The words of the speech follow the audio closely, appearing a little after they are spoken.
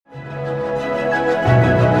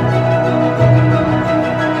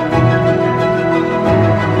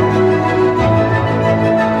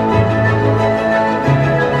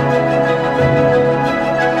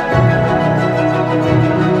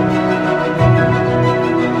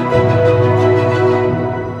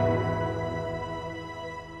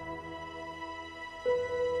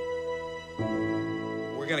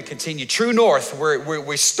continue. True North,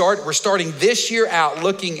 we're starting this year out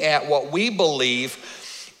looking at what we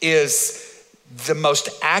believe is the most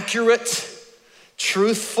accurate,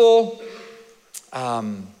 truthful,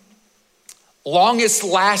 longest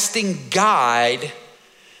lasting guide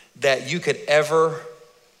that you could ever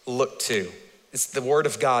look to. It's the Word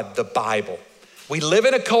of God, the Bible. We live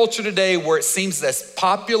in a culture today where it seems that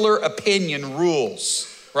popular opinion rules,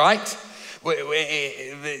 right?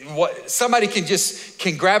 Somebody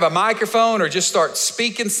can grab a microphone or just start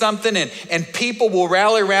speaking something and people will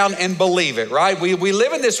rally around and believe it, right? We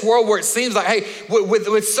live in this world where it seems like, hey,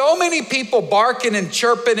 with so many people barking and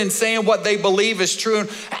chirping and saying what they believe is true,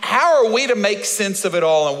 how are we to make sense of it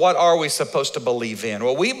all and what are we supposed to believe in?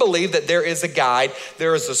 Well, we believe that there is a guide,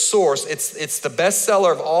 there is a source. It's the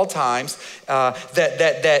bestseller of all times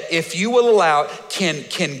that if you will allow it,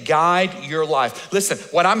 can guide your life. Listen,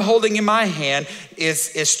 what I'm holding in my hand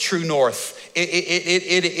is True North.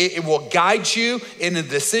 It will guide you in the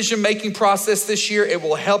decision-making process this year. It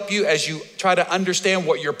will help you as you try to understand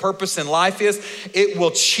what your purpose in life is. It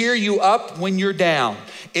will cheer you up when you're down.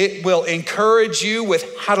 It will encourage you with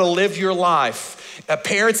how to live your life.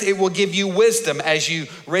 Parents, it will give you wisdom as you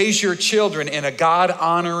raise your children in a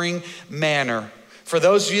God-honoring manner. For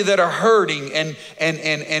those of you that are hurting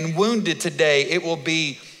and wounded today, it will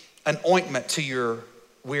be an ointment to your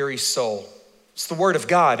weary soul. It's the Word of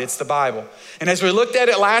God. It's the Bible. And as we looked at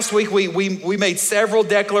it last week, we made several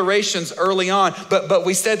declarations early on, but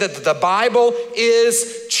we said that the Bible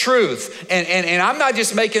is truth. And I'm not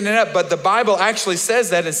just making it up, but the Bible actually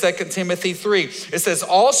says that in 2 Timothy 3. It says,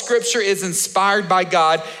 all scripture is inspired by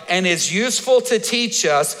God and is useful to teach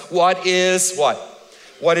us what is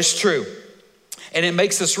true. And it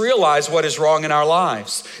makes us realize what is wrong in our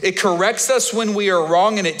lives. It corrects us when we are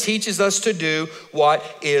wrong and it teaches us to do what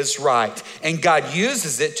is right. And God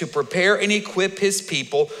uses it to prepare and equip his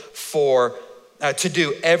people to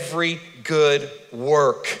do every good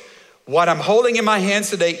work. What I'm holding in my hands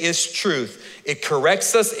today is truth. It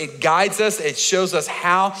corrects us, it guides us, it shows us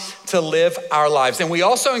how to live our lives. And we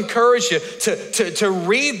also encourage you to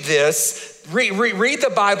read this, read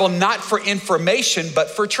the Bible not for information, but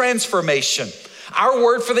for transformation. Our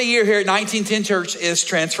word for the year here at 1910 Church is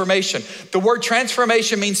transformation. The word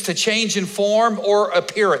transformation means to change in form or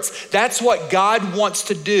appearance. That's what God wants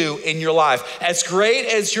to do in your life. As great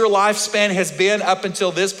as your lifespan has been up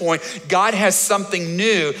until this point, God has something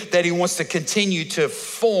new that he wants to continue to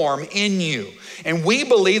form in you. And we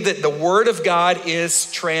believe that the Word of God is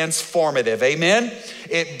transformative. Amen?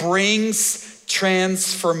 It brings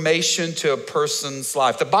transformation to a person's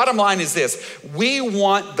life. The bottom line is this: we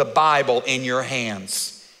want the Bible in your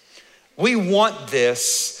hands. We want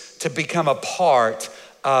this to become a part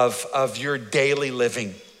of your daily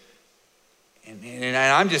living. And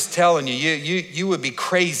I'm just telling you would be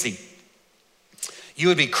crazy. You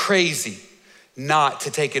would be crazy not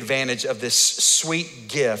to take advantage of this sweet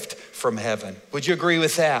gift from heaven. Would you agree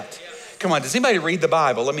with that? Yeah. Come on, does anybody read the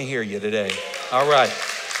Bible? Let me hear you today. All right.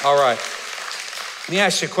 Let me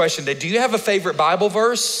ask you a question. Do you have a favorite Bible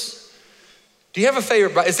verse? Do you have a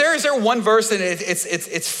favorite? Is there one verse and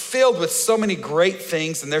it's filled with so many great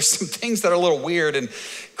things, and there's some things that are a little weird and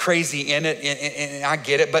crazy in it, and I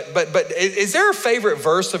get it. But is there a favorite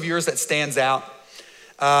verse of yours that stands out?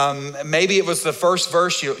 Maybe it was the first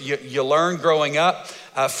verse you learned growing up.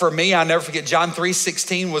 For me, I'll never forget, John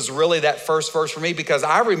 3:16 was really that first verse for me because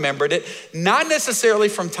I remembered it, not necessarily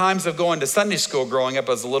from times of going to Sunday school growing up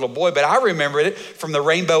as a little boy, but I remembered it from the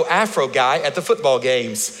rainbow afro guy at the football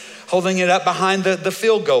games, holding it up behind the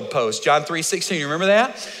field goal post, John 3:16. You remember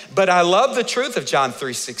that? But I love the truth of John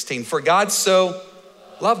 3:16. For God so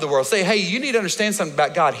loved the world. Say, hey, you need to understand something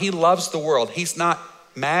about God. He loves the world. He's not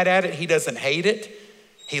mad at it. He doesn't hate it.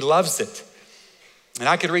 He loves it. And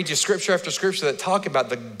I could read you scripture after scripture that talk about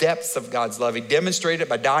the depths of God's love. He demonstrated it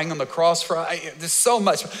by dying on the cross for us. There's so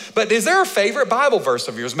much. But is there a favorite Bible verse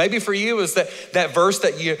of yours? Maybe for you is that verse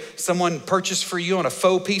that someone purchased for you on a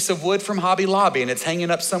faux piece of wood from Hobby Lobby and it's hanging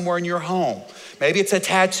up somewhere in your home. Maybe it's a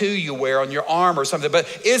tattoo you wear on your arm or something. But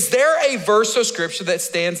is there a verse of scripture that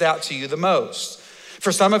stands out to you the most?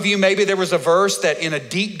 For some of you, maybe there was a verse that in a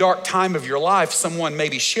deep, dark time of your life, someone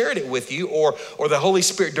maybe shared it with you or the Holy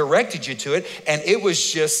Spirit directed you to it. And it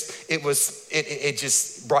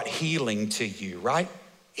just brought healing to you, right?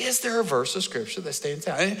 Is there a verse of scripture that stands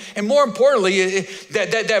out? And more importantly,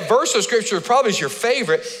 that verse of scripture probably is your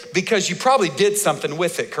favorite because you probably did something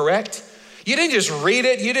with it, correct? You didn't just read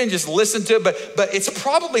it, you didn't just listen to it, but it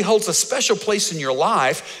probably holds a special place in your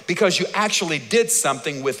life because you actually did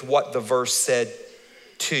something with what the verse said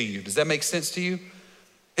to you. Does that make sense to you?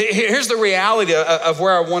 Here's the reality of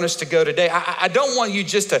where I want us to go today. I don't want you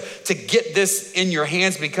just to get this in your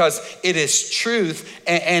hands because it is truth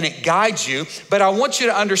and it guides you, but I want you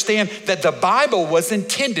to understand that the Bible was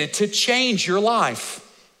intended to change your life.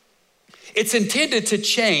 It's intended to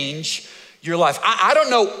change your life. I don't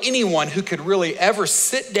know anyone who could really ever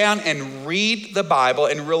sit down and read the Bible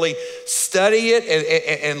and really study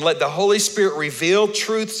it and let the Holy Spirit reveal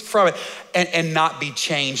truths from it and not be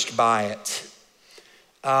changed by it.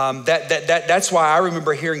 That's why I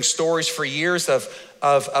remember hearing stories for years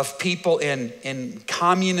of people in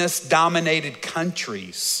communist dominated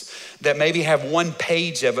countries that maybe have one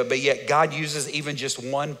page of it, but yet God uses even just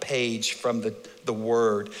one page from the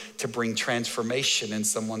word to bring transformation in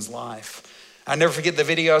someone's life. I never forget the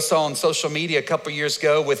video I saw on social media a couple years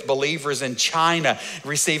ago with believers in China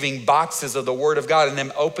receiving boxes of the Word of God and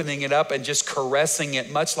them opening it up and just caressing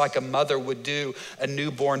it, much like a mother would do a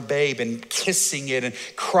newborn babe, and kissing it and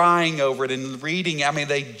crying over it and reading it. I mean,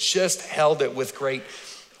 they just held it with great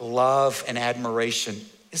love and admiration.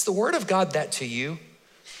 Is the Word of God that to you?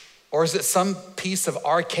 Or is it some piece of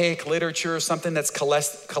archaic literature, something that's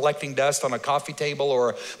collecting dust on a coffee table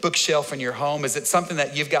or a bookshelf in your home? Is it something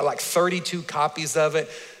that you've got like 32 copies of it,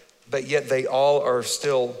 but yet they all are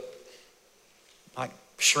still like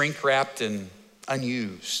shrink wrapped and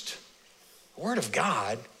unused? The Word of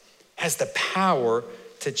God has the power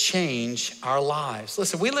to change our lives.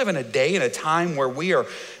 Listen, we live in a day and a time where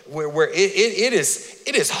it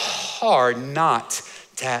is hard not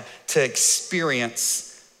to experience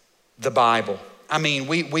the Bible. I mean,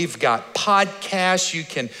 we've got podcasts.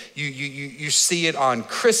 You see it on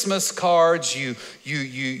Christmas cards.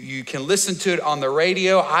 You can listen to it on the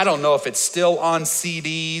radio. I don't know if it's still on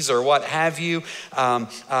CDs or what have you.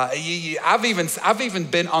 I've even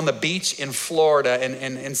been on the beach in Florida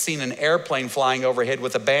and seen an airplane flying overhead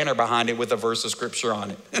with a banner behind it with a verse of scripture on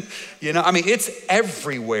it. I mean, it's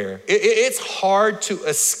everywhere. It's hard to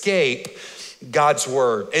escape God's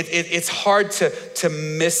word. It's hard to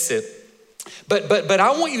miss it. But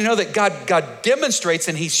I want you to know that God demonstrates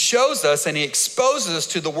and he shows us and he exposes us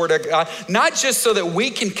to the Word of God, not just so that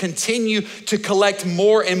we can continue to collect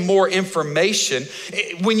more and more information.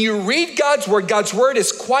 When you read God's Word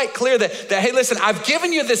is quite clear that hey, listen, I've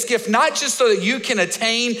given you this gift not just so that you can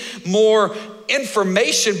attain more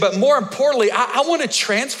information, but more importantly, I want to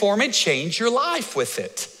transform and change your life with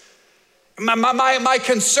it. My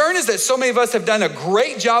concern is that so many of us have done a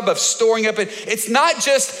great job of storing up. It's not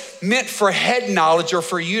just meant for head knowledge or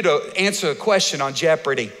for you to answer a question on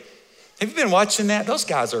Jeopardy. Have you been watching that? Those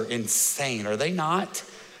guys are insane, are they not?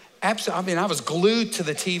 Absolutely. I mean, I was glued to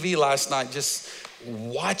the TV last night just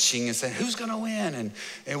watching and saying, who's gonna win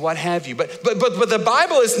and what have you. But the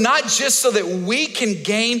Bible is not just so that we can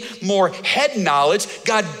gain more head knowledge.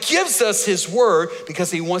 God gives us his word because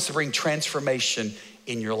he wants to bring transformation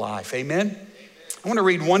in your life. Amen? I want to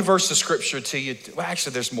read one verse of scripture to you. Well,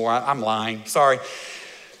 actually, there's more. I'm lying. Sorry.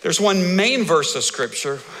 There's one main verse of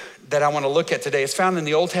scripture that I want to look at today. It's found in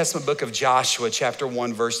the Old Testament book of Joshua, chapter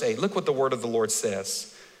 1, verse 8. Look what the word of the Lord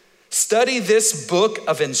says. Study this book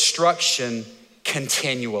of instruction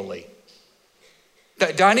continually.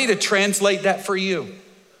 Do I need to translate that for you?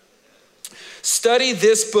 Study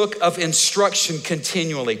this book of instruction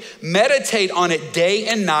continually. Meditate on it day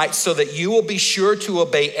and night so that you will be sure to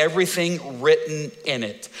obey everything written in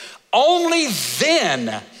it. Only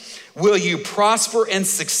then will you prosper and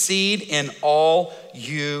succeed in all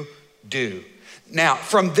you do. Now,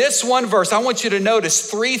 from this one verse, I want you to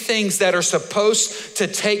notice three things that are supposed to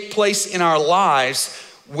take place in our lives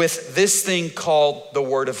with this thing called the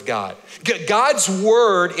Word of God. God's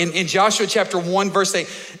word in Joshua chapter 1, verse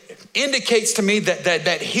 8, indicates to me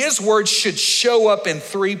that his word should show up in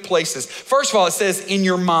three places. First of all, it says in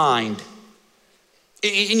your mind.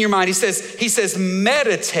 In your mind, he says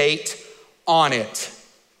meditate on it.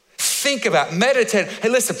 Think about it, meditate. Hey,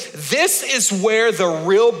 listen, this is where the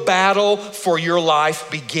real battle for your life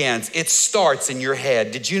begins. It starts in your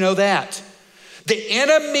head. Did you know that? The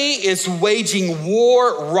enemy is waging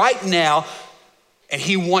war right now, and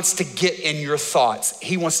he wants to get in your thoughts.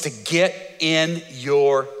 He wants to get in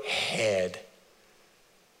your head.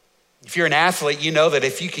 If you're an athlete, you know that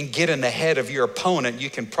if you can get in the head of your opponent, you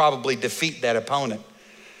can probably defeat that opponent.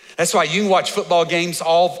 That's why you can watch football games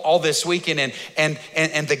all this weekend, and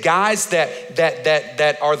the guys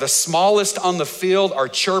that are the smallest on the field are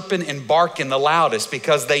chirping and barking the loudest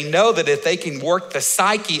because they know that if they can work the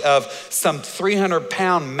psyche of some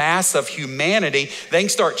 300-pound mass of humanity, they can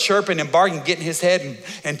start chirping and barking, getting his head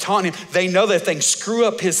and taunting him. They know that if they can screw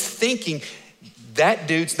up his thinking, that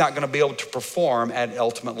dude's not going to be able to perform at an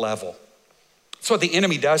ultimate level. That's what the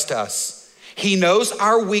enemy does to us. He knows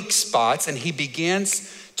our weak spots and he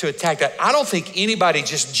begins to attack that. I don't think anybody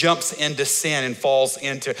just jumps into sin and falls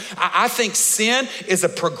into it. I think sin is a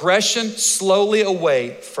progression slowly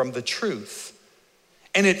away from the truth.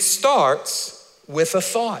 And it starts with a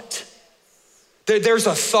thought. There's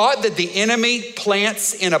a thought that the enemy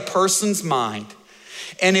plants in a person's mind.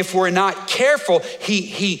 And if we're not careful,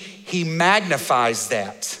 he magnifies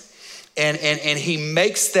that. And he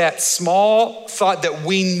makes that small thought that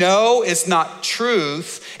we know is not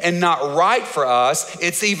truth and not right for us.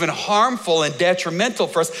 It's even harmful and detrimental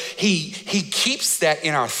for us. He keeps that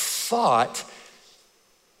in our thought,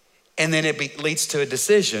 and then it leads to a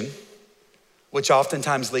decision, which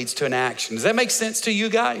oftentimes leads to an action. Does that make sense to you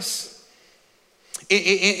guys?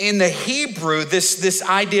 In the Hebrew, this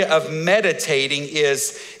idea of meditating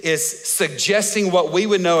is suggesting what we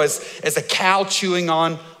would know as a cow chewing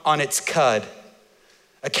on its cud.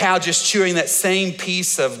 A cow just chewing that same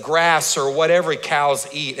piece of grass or whatever cows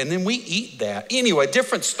eat, and then we eat that. Anyway,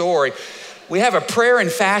 different story. We have a prayer and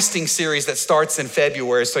fasting series that starts in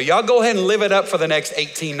February, so y'all go ahead and live it up for the next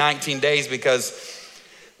 18, 19 days because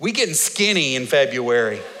we getting skinny in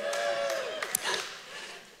February.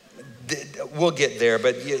 We'll get there,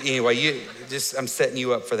 but anyway, I'm setting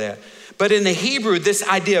you up for that. But in the Hebrew, this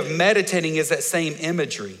idea of meditating is that same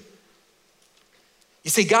imagery. You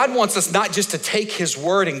see, God wants us not just to take his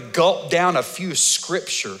word and gulp down a few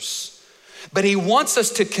scriptures, but he wants us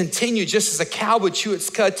to continue, just as a cow would chew its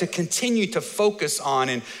cud, to continue to focus on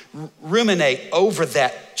and ruminate over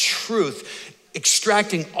that truth,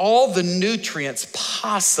 extracting all the nutrients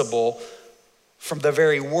possible from the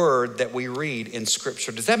very word that we read in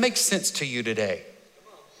scripture. Does that make sense to you today?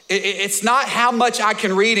 It's not how much I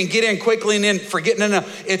can read and get in quickly and then forget. No.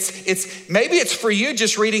 Maybe it's for you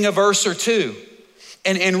just reading a verse or two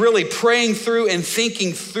and really praying through and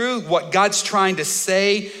thinking through what God's trying to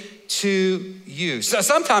say to you. So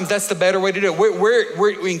sometimes that's the better way to do it.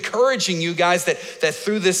 We're encouraging you guys that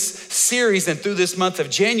through this series and through this month of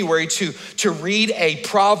January to read a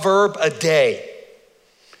proverb a day.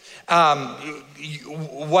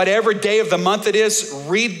 Whatever day of the month it is,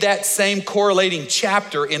 read that same correlating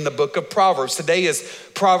chapter in the book of Proverbs. Today is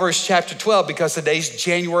Proverbs chapter 12 because today's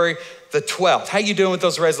January the 12th. How you doing with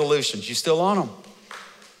those resolutions? You still on them?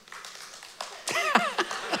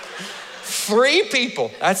 3 people,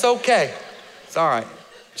 that's okay. It's all right.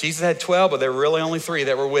 Jesus had 12, but there were really only 3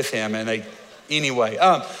 that were with him. And anyway,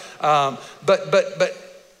 but I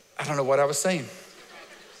don't know what I was saying.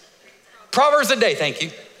 Proverbs a day, thank you.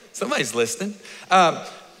 Somebody's listening.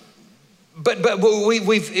 But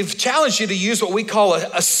we've challenged you to use what we call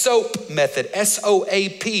a SOAP method,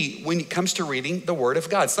 SOAP, when it comes to reading the Word of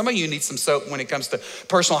God. Some of you need some soap when it comes to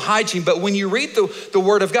personal hygiene, but when you read the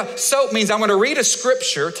Word of God, SOAP means I'm going to read a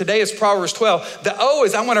scripture. Today is Proverbs 12. The O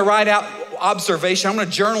is I'm going to write out observation. I'm going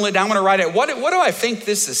to journal it down. I'm going to write out, what do I think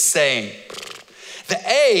this is saying? The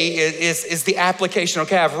A is the application.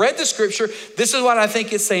 Okay, I've read the scripture. This is what I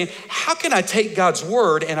think it's saying. How can I take God's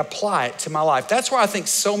word and apply it to my life? That's where I think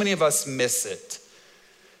so many of us miss it.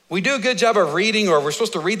 We do a good job of reading, or we're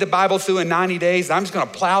supposed to read the Bible through in 90 days. I'm just going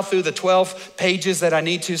to plow through the 12 pages that I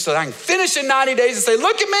need to so that I can finish in 90 days and say,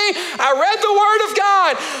 look at me, I read the word of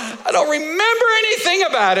God. I don't remember anything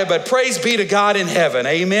about it, but praise be to God in heaven.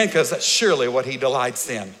 Amen, because that's surely what he delights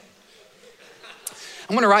in.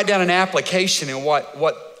 I'm going to write down an application and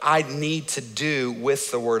what I need to do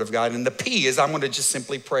with the Word of God. And the P is I'm going to just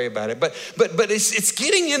simply pray about it. But it's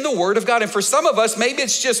getting in the Word of God. And for some of us, maybe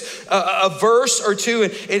it's just a verse or two.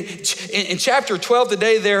 In chapter 12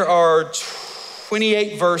 today, there are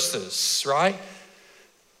 28 verses, right?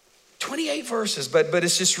 28 verses. But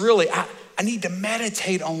it's just really, I need to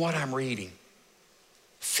meditate on what I'm reading.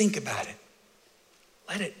 Think about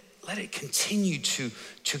it. Let it continue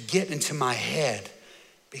to get into my head.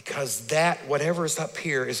 Because whatever is up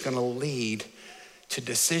here is going to lead to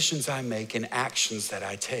decisions I make and actions that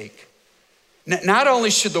I take. Not only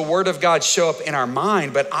should the Word of God show up in our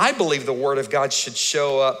mind, but I believe the Word of God should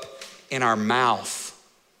show up in our mouth.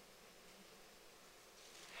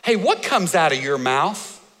 Hey, what comes out of your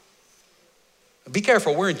mouth? Be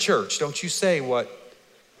careful, we're in church. Don't you say what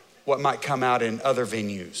might come out in other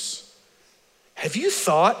venues. Have you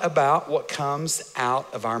thought about what comes out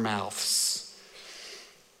of our mouths?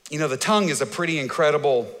 You know, the tongue is a pretty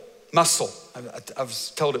incredible muscle. I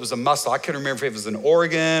was told it was a muscle. I couldn't remember if it was an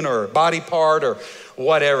organ or a body part or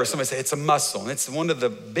whatever. Somebody said it's a muscle. And it's one of the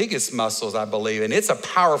biggest muscles, I believe. And it's a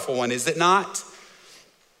powerful one, is it not?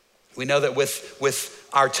 We know that with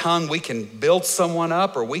our tongue, we can build someone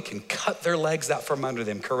up or we can cut their legs out from under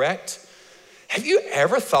them, correct? Have you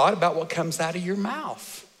ever thought about what comes out of your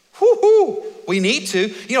mouth? Woo-hoo. We need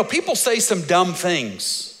to. You know, people say some dumb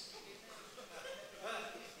things.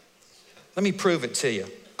 Let me prove it to you.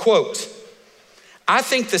 Quote, I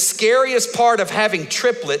think the scariest part of having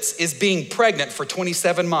triplets is being pregnant for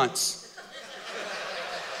 27 months.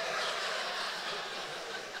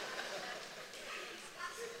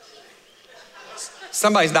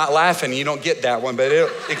 Somebody's not laughing, you don't get that one, but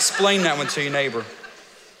explain that one to your neighbor.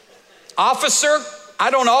 Officer, I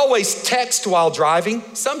don't always text while driving.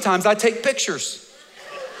 Sometimes I take pictures.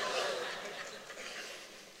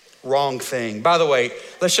 Wrong thing. By the way,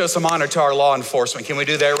 let's show some honor to our law enforcement. Can we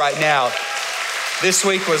do that right now? This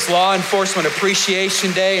week was Law Enforcement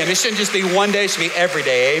Appreciation Day, and it shouldn't just be one day, it should be every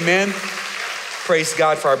day, amen? Praise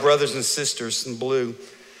God for our brothers and sisters in blue.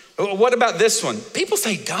 What about this one? People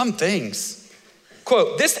say dumb things.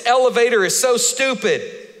 Quote, this elevator is so stupid.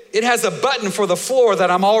 It has a button for the floor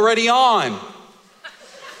that I'm already on.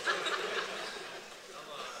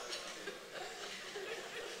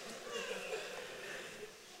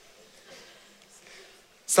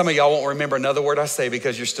 Some of y'all won't remember another word I say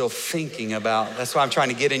because you're still thinking about, that's why I'm trying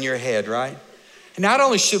to get in your head, right? And not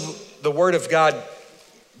only should the word of God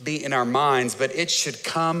be in our minds, but it should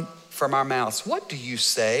come from our mouths. What do you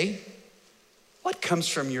say? What comes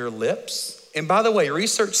from your lips? And by the way,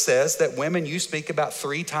 research says that women, you speak about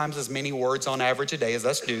 3 times as many words on average a day as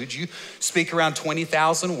us dudes. You speak around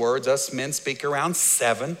 20,000 words. Us men speak around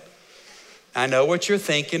 7. I know what you're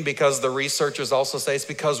thinking because the researchers also say it's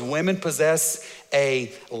because women possess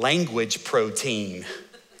a language protein.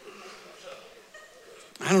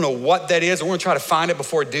 I don't know what that is. We're gonna try to find it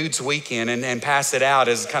before Dude's Weekend and pass it out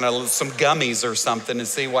as kind of some gummies or something and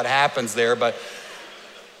see what happens there. But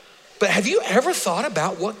have you ever thought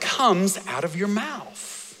about what comes out of your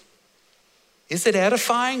mouth? Is it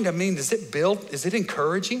edifying? I mean, does it build? Is it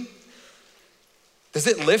encouraging? Does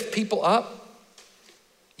it lift people up?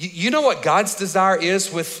 You know what God's desire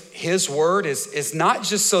is with his word is not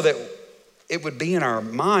just so that it would be in our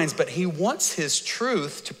minds, but he wants his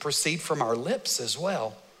truth to proceed from our lips as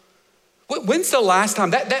well. When's the last time,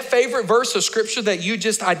 that favorite verse of scripture that you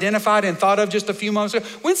just identified and thought of just a few moments ago,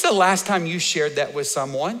 when's the last time you shared that with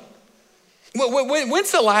someone?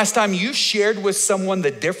 When's the last time you shared with someone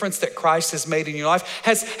the difference that Christ has made in your life?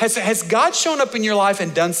 Has God shown up in your life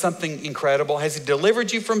and done something incredible? Has he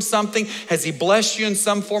delivered you from something? Has he blessed you in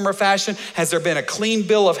some form or fashion? Has there been a clean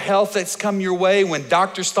bill of health that's come your way when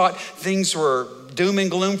doctors thought things were doom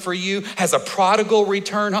and gloom for you? Has a prodigal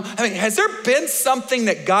returned home? I mean, has there been something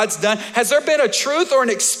that God's done? Has there been a truth or an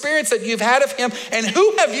experience that you've had of him? And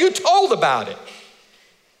who have you told about it?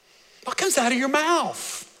 What comes out of your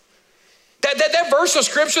mouth? That verse of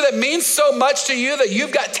scripture that means so much to you that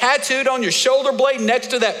you've got tattooed on your shoulder blade next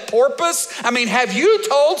to that porpoise. I mean, have you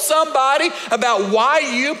told somebody about why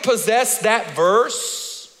you possess that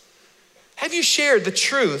verse? Have you shared the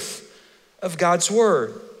truth of God's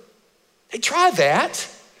word? Hey, try that.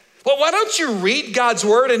 Well, why don't you read God's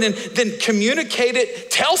word and then communicate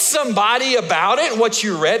it, tell somebody about it, what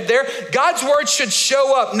you read there. God's word should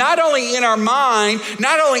show up not only in our mind,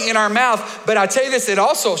 not only in our mouth, but I tell you this, it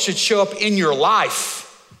also should show up in your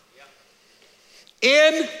life.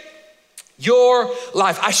 In your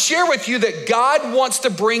life. I share with you that God wants to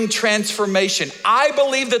bring transformation. I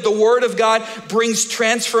believe that the word of God brings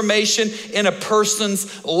transformation in a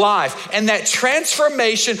person's life. And that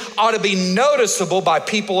transformation ought to be noticeable by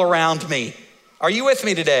people around me. Are you with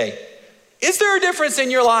me today? Is there a difference in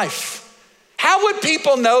your life? How would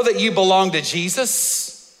people know that you belong to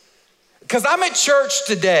Jesus? Because I'm at church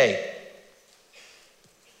today.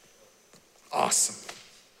 Awesome.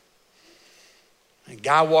 A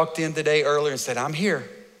guy walked in today earlier and said, I'm here,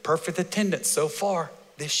 perfect attendance so far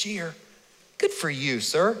this year. Good for you,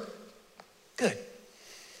 sir. Good.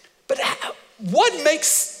 But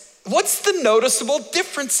what's the noticeable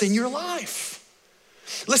difference in your life?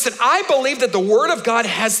 Listen, I believe that the word of God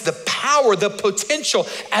has the power, the potential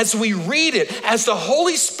as we read it, as the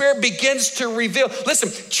Holy Spirit begins to reveal. Listen,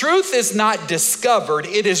 truth is not discovered,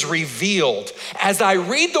 it is revealed. As I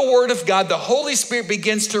read the word of God, the Holy Spirit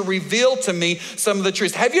begins to reveal to me some of the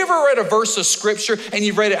truths. Have you ever read a verse of scripture and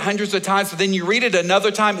you've read it hundreds of times, but then you read it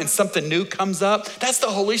another time and something new comes up? That's the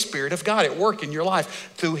Holy Spirit of God at work in your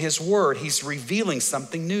life through his word. He's revealing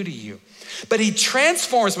something new to you. But he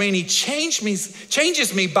transforms me and he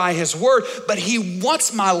changes me by his word, but he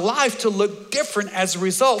wants my life to look different as a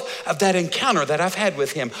result of that encounter that I've had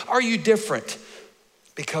with him. Are you different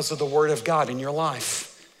because of the word of God in your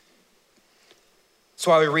life? That's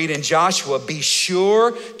why we read in Joshua, be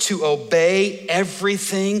sure to obey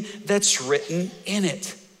everything that's written in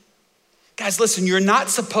it. Guys, listen, you're not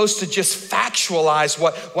supposed to just factualize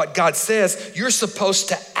what God says. You're supposed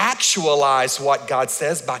to actualize what God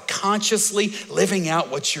says by consciously living out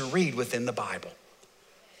what you read within the Bible.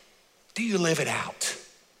 Do you live it out?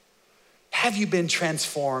 Have you been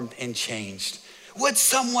transformed and changed? Would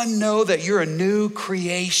someone know that you're a new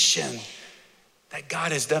creation, that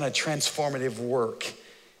God has done a transformative work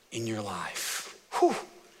in your life? Whew.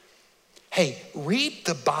 Hey, read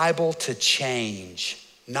the Bible to change,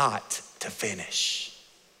 not to finish.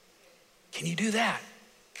 Can you do that?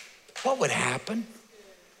 What would happen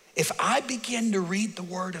if I begin to read the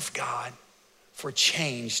Word of God for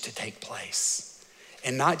change to take place?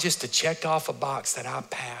 And not just to check off a box that I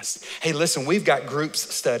passed. Hey, listen, we've got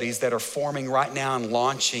groups studies that are forming right now and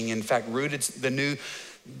launching. In fact, Rooted, the new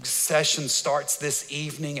session starts this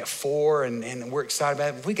evening at 4, and we're excited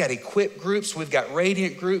about it. We got Equip groups, we've got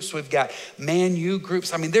Radiant groups, we've got Man U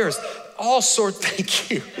groups. I mean, there's all sorts.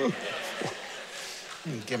 Thank you.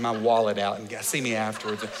 Get my wallet out and see me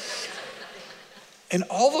afterwards. And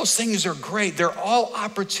all those things are great. They're all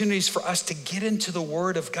opportunities for us to get into the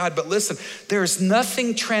Word of God. But listen, there's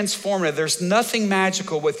nothing transformative. There's nothing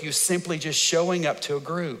magical with you simply just showing up to a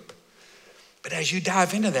group. But as you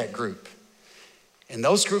dive into that group, and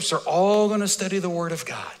those groups are all going to study the Word of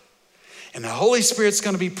God. And the Holy Spirit's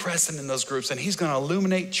going to be present in those groups, and He's going to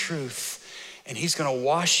illuminate truth, and He's going to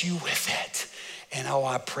wash you with it. And oh,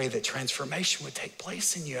 I pray that transformation would take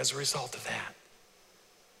place in you as a result of that.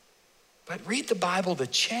 But read the Bible to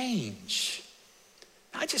change,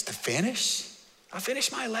 not just to finish. I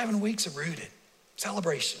finished my 11 weeks of Rooted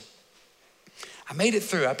celebration. I made it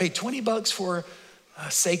through. I paid $20 for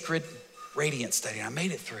a sacred Radiant study. I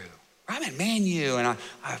made it through. I'm at Man U, and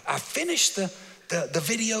I finished the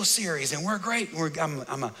video series, and we're great.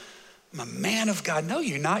 I'm a man of God. No,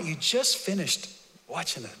 you're not. You just finished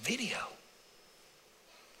watching the video.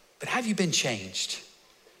 But have you been changed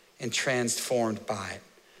and transformed by it?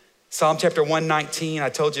 Psalm chapter 119, I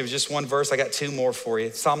told you it was just one verse. I got two more for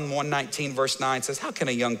you. Psalm 119 verse 9 says, how can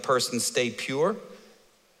a young person stay pure?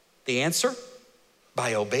 The answer,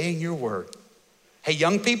 by obeying your word. Hey,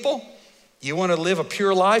 young people, you want to live a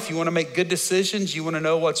pure life? You want to make good decisions? You want to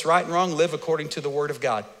know what's right and wrong? Live according to the word of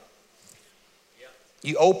God.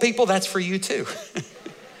 You old people, that's for you too.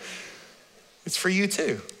 It's for you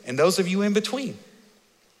too. And those of you in between.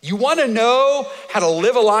 You want to know how to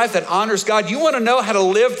live a life that honors God? You want to know how to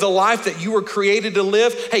live the life that you were created to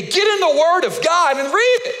live? Hey, get in the Word of God and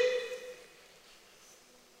read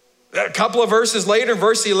it. A couple of verses later,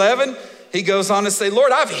 verse 11, he goes on to say,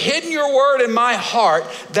 Lord, I've hidden your word in my heart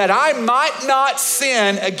that I might not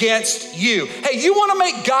sin against you. Hey, you want to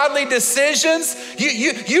make godly decisions?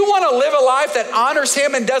 You want to live a life that honors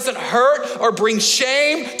him and doesn't hurt or bring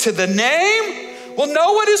shame to the name? Well,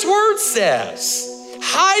 know what his word says.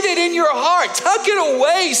 Hide it in your heart. Tuck it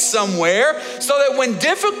away somewhere so that when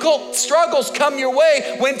difficult struggles come your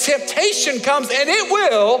way, when temptation comes, and it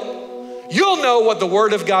will, you'll know what the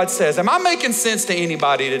word of God says. Am I making sense to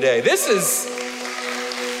anybody today?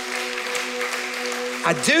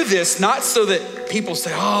 I do this not so that people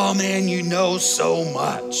say, oh man, you know so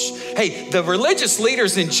much. Hey, the religious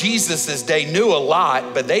leaders in Jesus' day knew a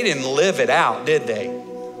lot, but they didn't live it out, did they?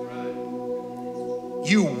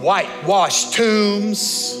 You whitewashed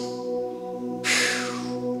tombs.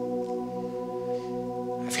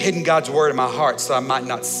 I've hidden God's word in my heart so I might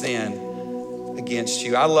not sin against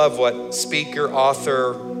you. I love what speaker,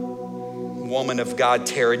 author, woman of God,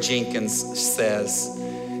 Tara Jenkins says.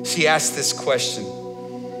 She asked this question.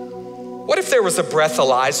 What if there was a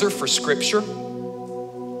breathalyzer for scripture?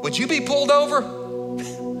 Would you be pulled over?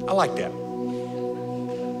 I like that.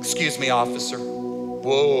 Excuse me, officer.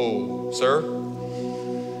 Whoa, sir.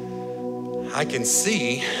 I can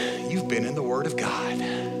see you've been in the Word of God.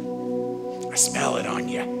 I smell it on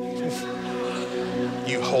you.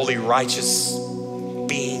 You holy, righteous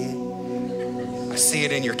being. I see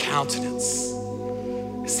it in your countenance.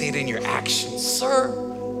 I see it in your actions. Sir,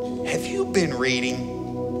 have you been reading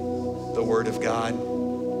the Word of God?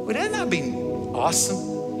 Wouldn't that be awesome?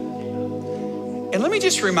 And let me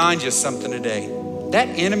just remind you something today. That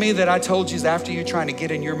enemy that I told you is after you trying to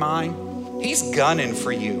get in your mind, he's gunning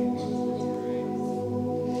for you.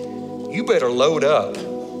 You better load up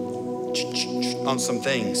on some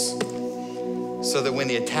things so that when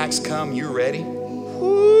the attacks come, you're ready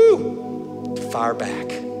to fire back.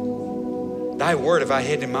 Thy word have I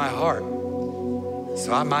hidden in my heart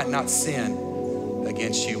so I might not sin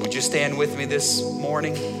against you. Would you stand with me this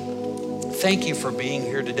morning? Thank you for being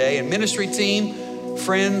here today. And ministry team,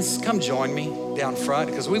 friends, come join me down front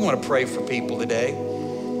because we want to pray for people today.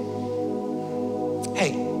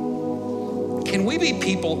 Hey, can we be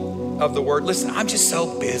people of the word. Listen, I'm just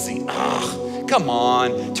so busy. Come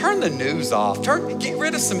on, turn the news off. Get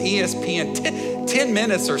rid of some ESPN, 10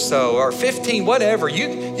 minutes or so, or 15, whatever.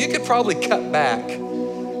 You could probably cut back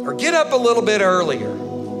or get up a little bit earlier,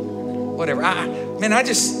 whatever. I want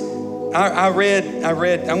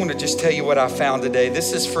to just tell you what I found today.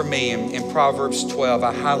 This is for me in Proverbs 12.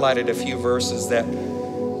 I highlighted a few verses that,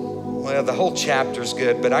 well, the whole chapter's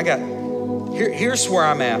good, but here's where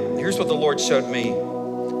I'm at. Here's what the Lord showed me.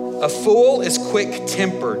 A fool is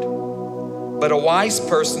quick-tempered, but a wise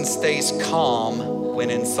person stays calm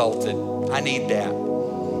when insulted. I need that.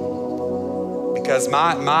 Because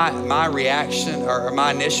my reaction, or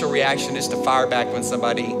my initial reaction, is to fire back when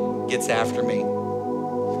somebody gets after me.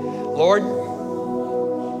 Lord,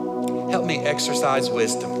 help me exercise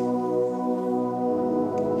wisdom.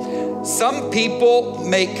 Some people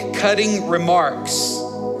make cutting remarks,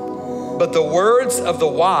 but the words of the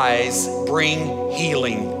wise bring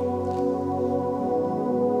healing.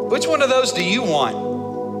 Which one of those do you want?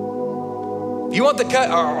 You want the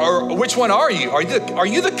cut, or which one are you? Are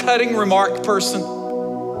you the cutting remark person?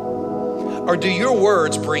 Or do your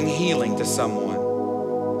words bring healing to someone?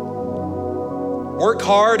 Work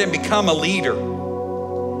hard and become a leader.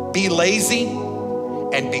 Be lazy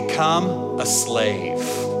and become a slave.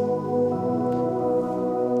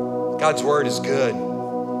 God's word is good.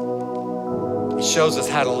 It shows us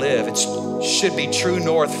how to live. It should be true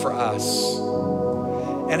north for us.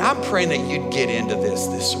 And I'm praying that you'd get into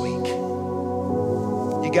this week.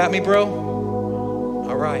 You got me, bro?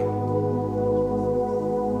 All right.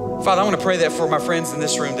 Father, I want to pray that for my friends in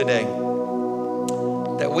this room today,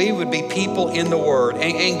 that we would be people in the word.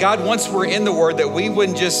 And God, once we're in the word, that we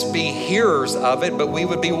wouldn't just be hearers of it, but we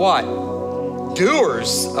would be what?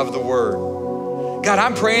 Doers of the word. God,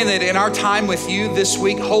 I'm praying that in our time with you this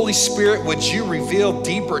week, Holy Spirit, would you reveal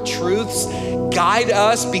deeper truths, guide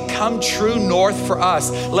us, become true north for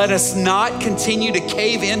us. Let us not continue to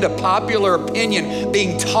cave into popular opinion,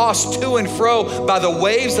 being tossed to and fro by the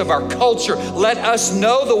waves of our culture. Let us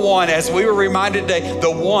know the one, as we were reminded today,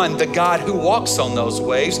 the God who walks on those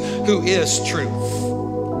waves, who is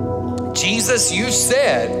truth. Jesus, you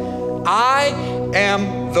said, I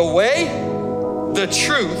am the way, the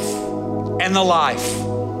truth, and the life.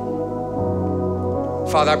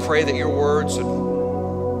 Father, I pray that your words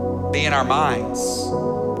would be in our minds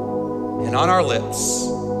and on our lips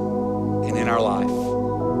and in our life.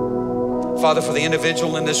 Father, for the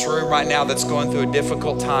individual in this room right now that's going through a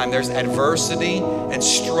difficult time, there's adversity and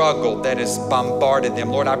struggle that has bombarded them.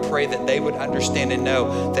 Lord, I pray that they would understand and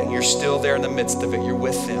know that you're still there in the midst of it. You're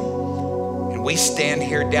with them. And we stand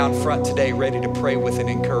here down front today ready to pray with and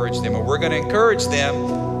encourage them. And we're going to encourage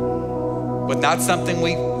them with not something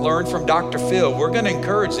we learned from Dr. Phil. We're going to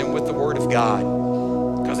encourage them with the word of God,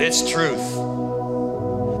 because it's truth.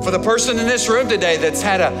 For the person in this room today that's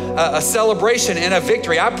had a celebration and a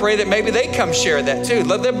victory, I pray that maybe they come share that too.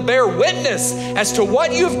 Let them bear witness as to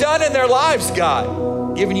what you've done in their lives,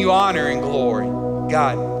 God, giving you honor and glory.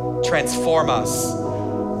 God, transform us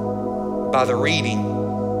by the reading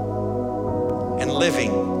and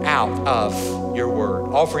living out of your word,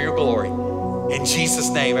 all for your glory. In Jesus'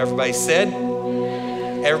 name, everybody said?